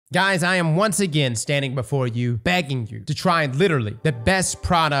Guys, I am once again standing before you, begging you to try literally the best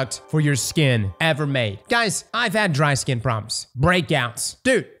product for your skin ever made. Guys, I've had dry skin problems, breakouts.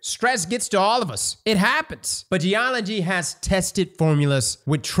 Dude, stress gets to all of us. It happens. But Geology has tested formulas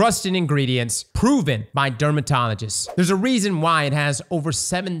with trusted ingredients proven by dermatologists. There's a reason why it has over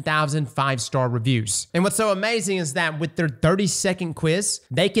 7,000 5-star reviews. And what's so amazing is that with their 30-second quiz,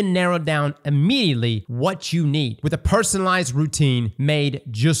 they can narrow down immediately what you need with a personalized routine made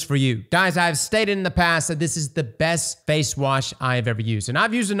just for you. Guys, I've stated in the past that this is the best face wash I have ever used, and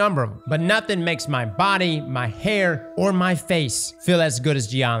I've used a number of them, but nothing makes my body, my hair, or my face feel as good as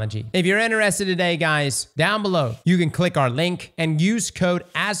Geology. If you're interested today, guys, down below, you can click our link and use code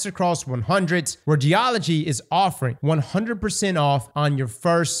Aztecross100, where Geology is offering 100% off on your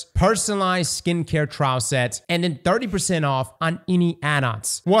first personalized skincare trial set, and then 30% off on any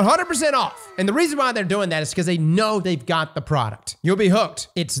add-ons. 100% off. And the reason why they're doing that is because they know they've got the product. You'll be hooked.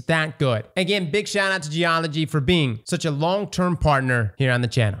 It's that good. Again, big shout out to Geology for being such a long-term partner here on the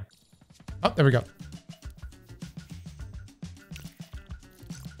channel. Oh, there we go.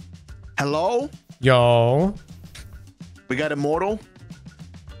 Hello? Yo. We got Immortal.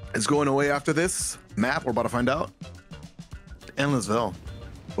 It's going away after this map. We're about to find out. Endlessville.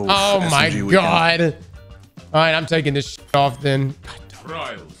 Oh my God. All right, I'm taking this shit off then.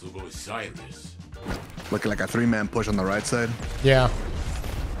 Trials of Osiris. Looking like a 3-man push on the right side. Yeah.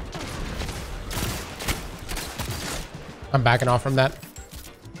 I'm backing off from that.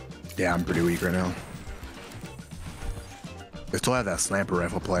 Yeah, I'm pretty weak right now. They still have that sniper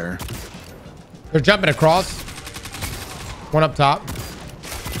rifle player. They're jumping across. One up top.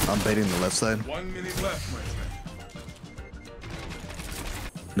 I'm baiting the left side. 1 minute left, my friend.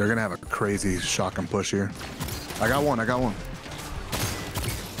 They're gonna have a crazy shotgun push here. I got one.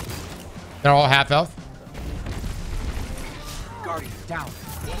 They're all half health. Guardian down.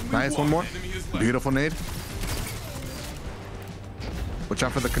 Nice, one more. Beautiful nade. Watch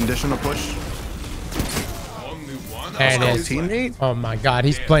out for the conditional push. There it is. Teammate? Oh my God,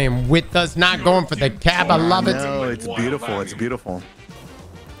 he's playing with us, not going for the cab. I love it. No, it's beautiful. It's beautiful.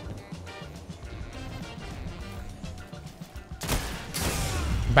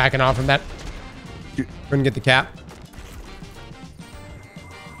 Backing off from that. Couldn't get the cap.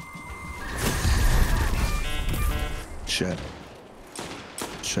 Shit.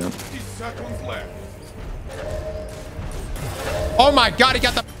 Oh my God, he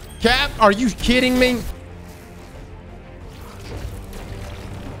got the cap. Are you kidding me?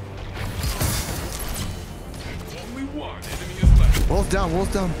 Only one enemy is left. Wolf down. Only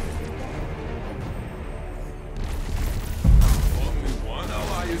one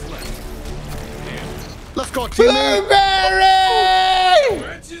ally is left. Let's go, teammate. Blueberry!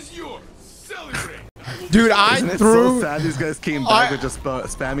 Match is yours. Celebrate. Dude, I Isn't it threw. so sad these guys came back with just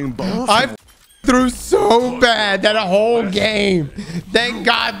spamming bombs? I threw so bad that whole game. Thank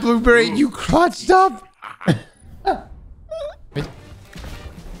God, Blueberry, you clutched up.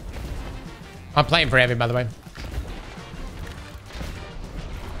 I'm playing for heavy, by the way.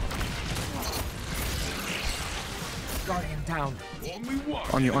 Guardian down. Only one.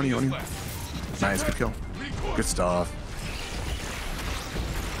 On you. enemy is left. Nice, good kill. Good stuff.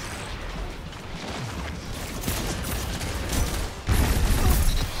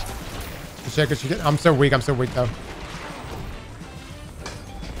 Check it. I'm so weak though. Only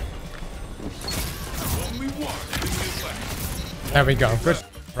one enemy is left. There we go. Good,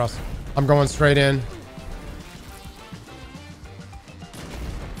 Russ. I'm going straight in.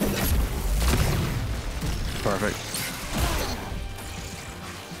 Perfect.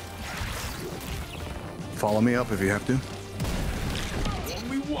 Follow me up if you have to.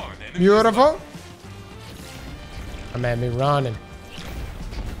 Only one enemy. Beautiful. I'm at me running.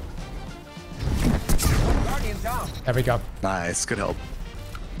 Guardian down. There we go. Nice, good help.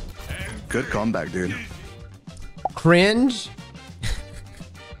 Good comeback, dude. Cringe.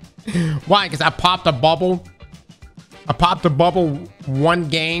 Why? Because I popped a bubble. I popped a bubble one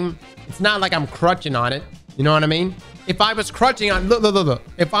game. It's not like I'm crutching on it. You know what I mean? If I was crutching on, look.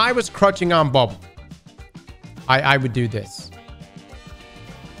 If I was crutching on bubble, I would do this.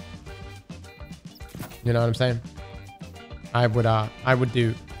 You know what I'm saying? I would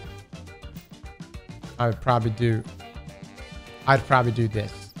probably do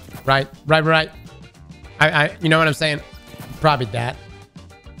this. Right. You know what I'm saying? Probably that.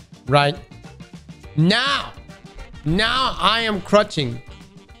 Right. Now I am crutching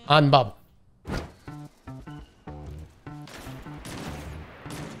on bubble.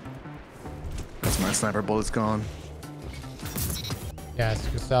 That's my sniper bullet's gone. Yes,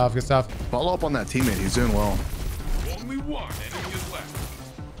 good stuff, good stuff. Follow up on that teammate. He's doing well. Only one enemy is left.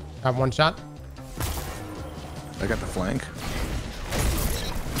 Got one shot. I got the flank.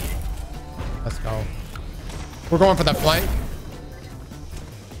 Let's go. We're going for the flank.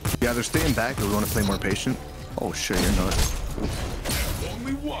 Yeah, they're staying back, but we want to play more patient. Oh shit, you're nuts.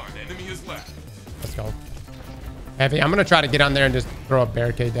 Only one enemy is left. Let's go. Heavy. I'm gonna try to get on there and just throw a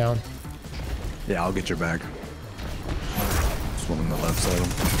barricade down. Yeah, I'll get your back. Just one on the left side.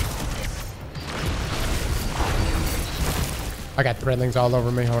 I got threadlings all over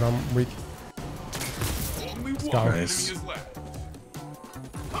me. Hold on. Weak. Only one go. enemy Nice. is left.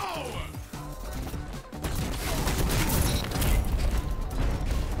 Power.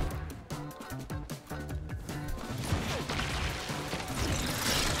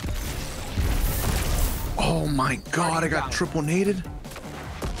 Oh my god, I got triple naded.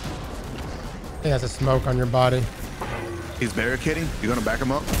 He has a smoke on your body. He's barricading. You gonna back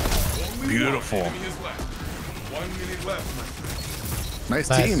him up? Only Beautiful. one enemy is left. 1 minute left, my friend. Nice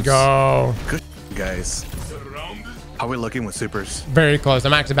Let's teams. go. Good guys. Surrounded. How we looking with supers? Very close.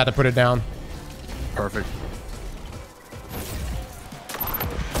 I'm actually about to put it down. Perfect.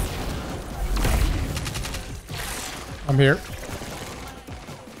 I'm here.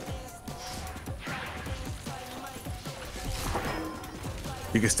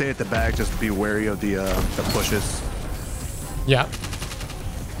 You can stay at the back, just be wary of the pushes. Yeah.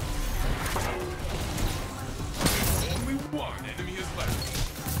 Only one enemy is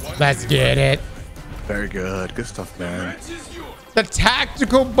left. One Let's enemy get it. Very good. Good stuff, man. match is yours. The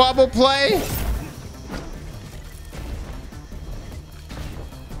tactical bubble play.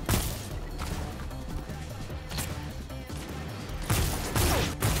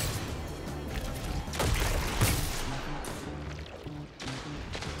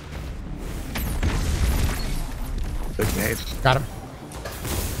 Big nade. Got him.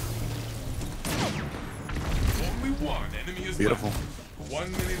 Only one enemy is Beautiful. left.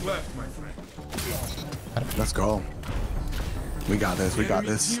 1 minute left, my friend. Let's go. We got this. We got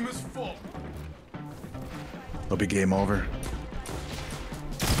Enemy this. team is full. It'll be game over.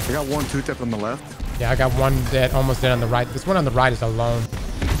 I got one two-tip on the left. Yeah, I got one dead, almost dead on the right. This one on the right is alone.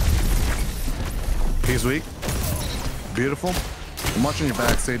 He's weak. Beautiful. I'm watching your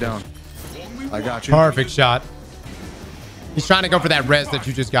back. Stay down. I got you. Perfect shot. He's trying to go for that res that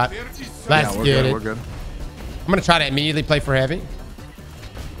you just got. Let's Yeah, we're get good. it. We're good. I'm gonna try to immediately play for heavy.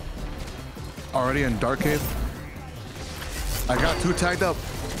 Already in dark cave. I got two tagged up.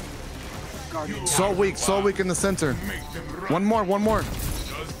 So weak in the center. Make them run. One more, one more.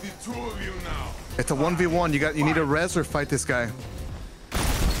 Just the two of you now. It's a 1v1. You need a res or fight this guy.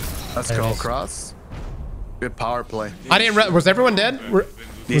 Let's There it go, is. Cross. Good power play. I didn't. Was everyone dead?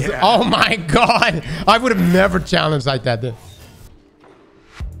 Yeah. Oh my god! I would have never challenged like that. Dude.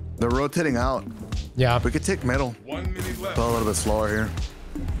 They're rotating out. Yeah. We could take middle. 1 minute left. Go a little bit slower here.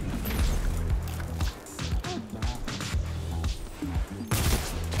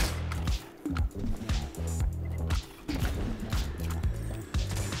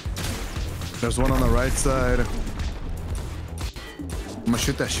 There's one on the right side. I'm gonna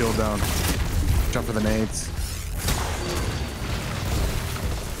shoot that shield down. Jump for the nades.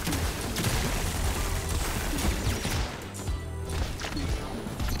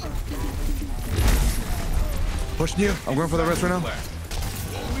 Pushing you. I'm going for the rest right now. Left.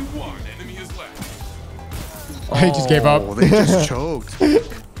 Only one enemy is left. He just gave up. Oh, they just choked.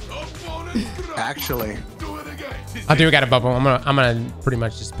 Opponent drop. Actually. Do it again. I do got a bubble. I'm gonna pretty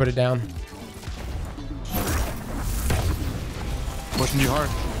much just put it down. Pushing you hard.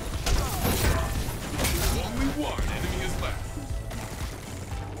 Only one enemy is left.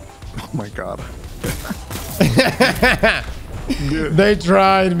 Oh my god. They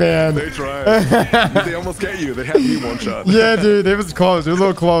tried, man. They tried. They almost get you. They had me one shot. Yeah, dude, it was close. It was a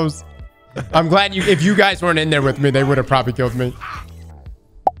little close. I'm glad if you guys weren't in there with me, they would have probably killed me.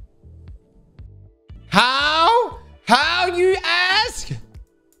 How you ask?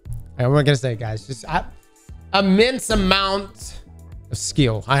 I'm not gonna say, guys. Just immense amount of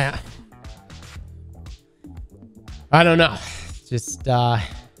skill. I don't know. Just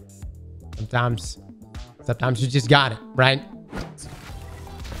sometimes you just got it, right?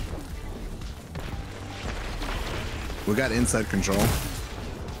 We got inside control.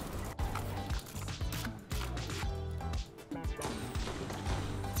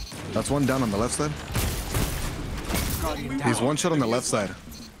 That's one down on the left side. He's one shot on the left side.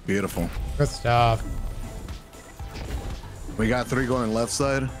 Beautiful. Good stuff. We got three going left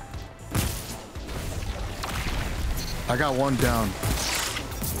side. I got one down.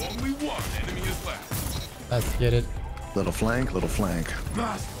 Only one enemy is left. Let's get it. Little flank, little flank.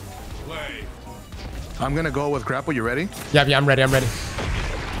 Play. I'm gonna go with grapple. You ready? Yeah, I'm ready. I'm ready.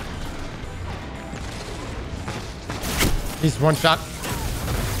 He's one shot.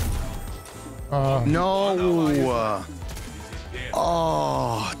 No.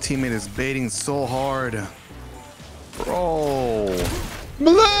 Oh, teammate is baiting so hard. Bro.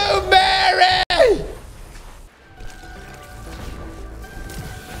 Blueberry!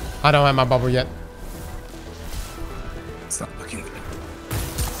 I don't have my bubble yet. It's not looking good.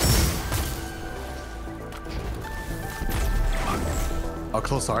 How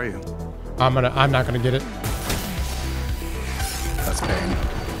close are you? I'm not gonna get it. That's pain.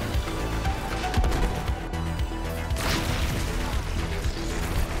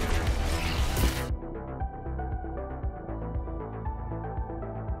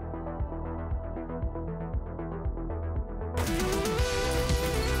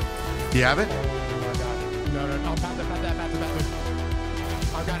 You have it? Oh my god. No. Oh, pass it.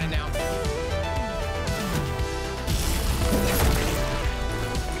 I've got it now.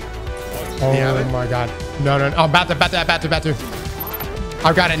 Oh have it? my god. No. Oh, about to.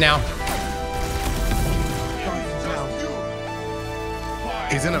 I've got it now.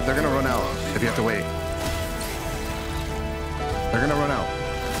 He's in it. They're gonna run out if you have to wait. They're gonna run out.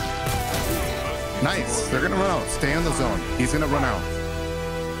 Nice. They're gonna run out. Stay in the zone. He's gonna run out.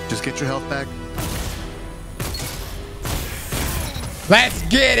 Just get your health back. Let's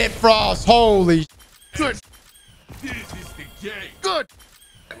get it, Frost. Holy Good. This is the game. Good.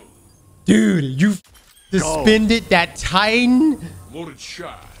 dude, you suspended that Titan. Loaded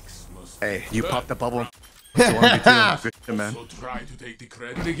sharks must Hey, you popped the bubble. also Good, man. try to take the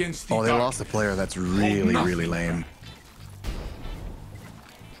credit against the Oh, they dark. lost a player. That's really lame.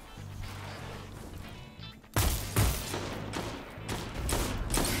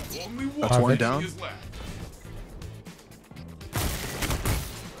 Only That's one down. is left.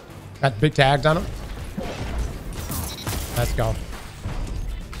 Got big tags on him. Let's go.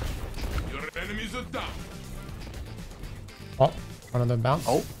 Your enemies are down. Oh, one of them bounced.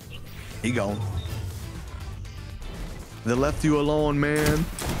 Oh, he gone. They left you alone, man.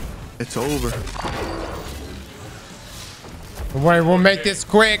 It's over. Wait, we'll make this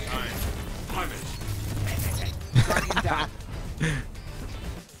quick. Punish.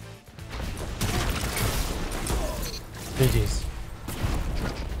 GG's.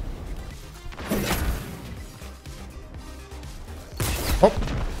 Oh,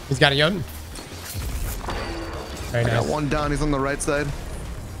 he's got a Jotun. Very I got nice. one down. He's on the right side.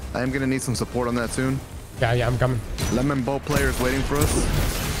 I am gonna need some support on that soon. Yeah, I'm coming. Lemon bow players waiting for us.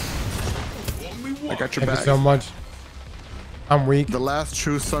 Only one. I got your Thank you back. so much. I'm weak. The last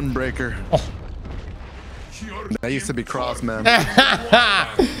true sunbreaker. Oh. Your That used to be Cross, man.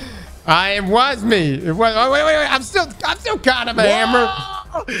 It was me. It was. Oh, wait. I'm still kind of a hammer.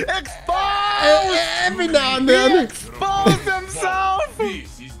 Exposed! Every now and then. Exposed himself!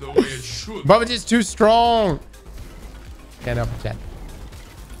 This is the way it should. But just too strong. Can't help it, chat.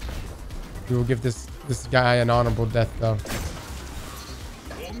 We will give this guy an honorable death, though.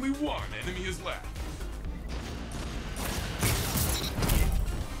 Only one enemy is left.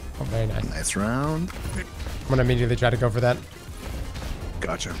 Oh, very nice. Nice round. I'm gonna immediately try to go for that.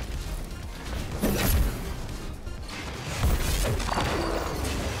 Gotcha.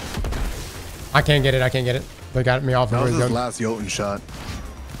 I can't get it. They got me off That of was where his he's last Jotun shot.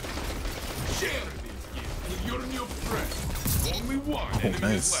 Share this gift with your new friend. Only one enemy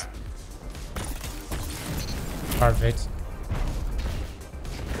nice. is left. Perfect.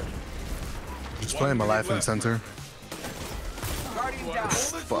 Just playing my life in center. Guardian down.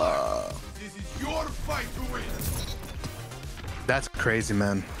 Fuck. This is your fight to win. That's crazy,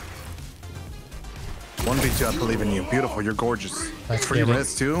 man. 1v2, I believe in you. Beautiful, you're gorgeous. Let's Free get it.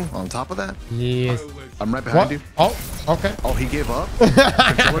 res too, on top of that. Yes. I'm right behind What? you. Oh, okay. Oh, he gave up?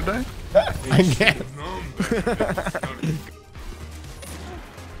 Controller die? I guess.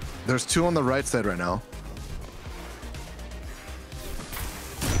 There's two on the right side right now.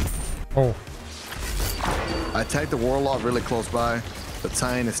 Oh, I tagged the Warlock really close by. The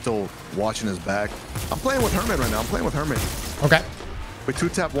Titan is still watching his back. I'm playing with Hermit right now. I'm playing with Hermit. okay. We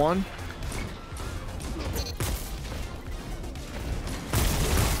 2-tap one.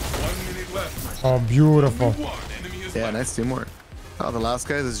 Left. Oh, beautiful. One enemy is Yeah, left. nice teamwork. Oh, the last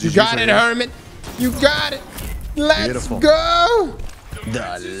guy is You GG's got right it, here. Hermit. You got it. Let's Beautiful. go.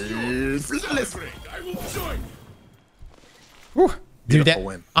 Celebrate. I will join. Whew. Dude, Beautiful that,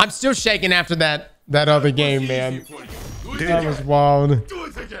 win. I'm still shaking after that other game, man. Do it Dude. That again. was wild. Do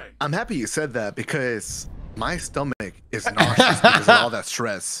it again. I'm happy you said that because my stomach is nauseous because of all that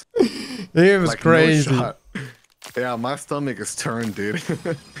stress. It was Like, no crazy. shot. Yeah, my stomach is turned, dude.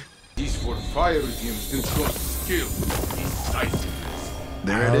 This for fire teams control skill. Decisiveness.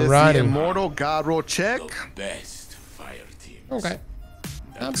 There it is. Alrighty. The Immortal God roll check. The best fire Okay.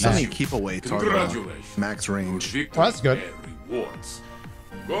 Not It's only bad. keep away target. Congratulations. Max range. Victory Well, that's good. and rewards.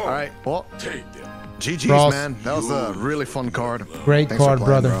 Go. All right. Well, Take them. GG's, Frost. man. That was a really fun card. Great Thanks for card,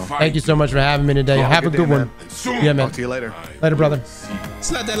 playing, brother. bro. Thank you so much for having me today. Have a good good day, one. man. And soon Yeah, man. Talk to you later. Later, brother.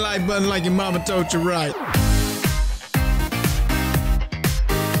 Slap that like button like your mama told you right.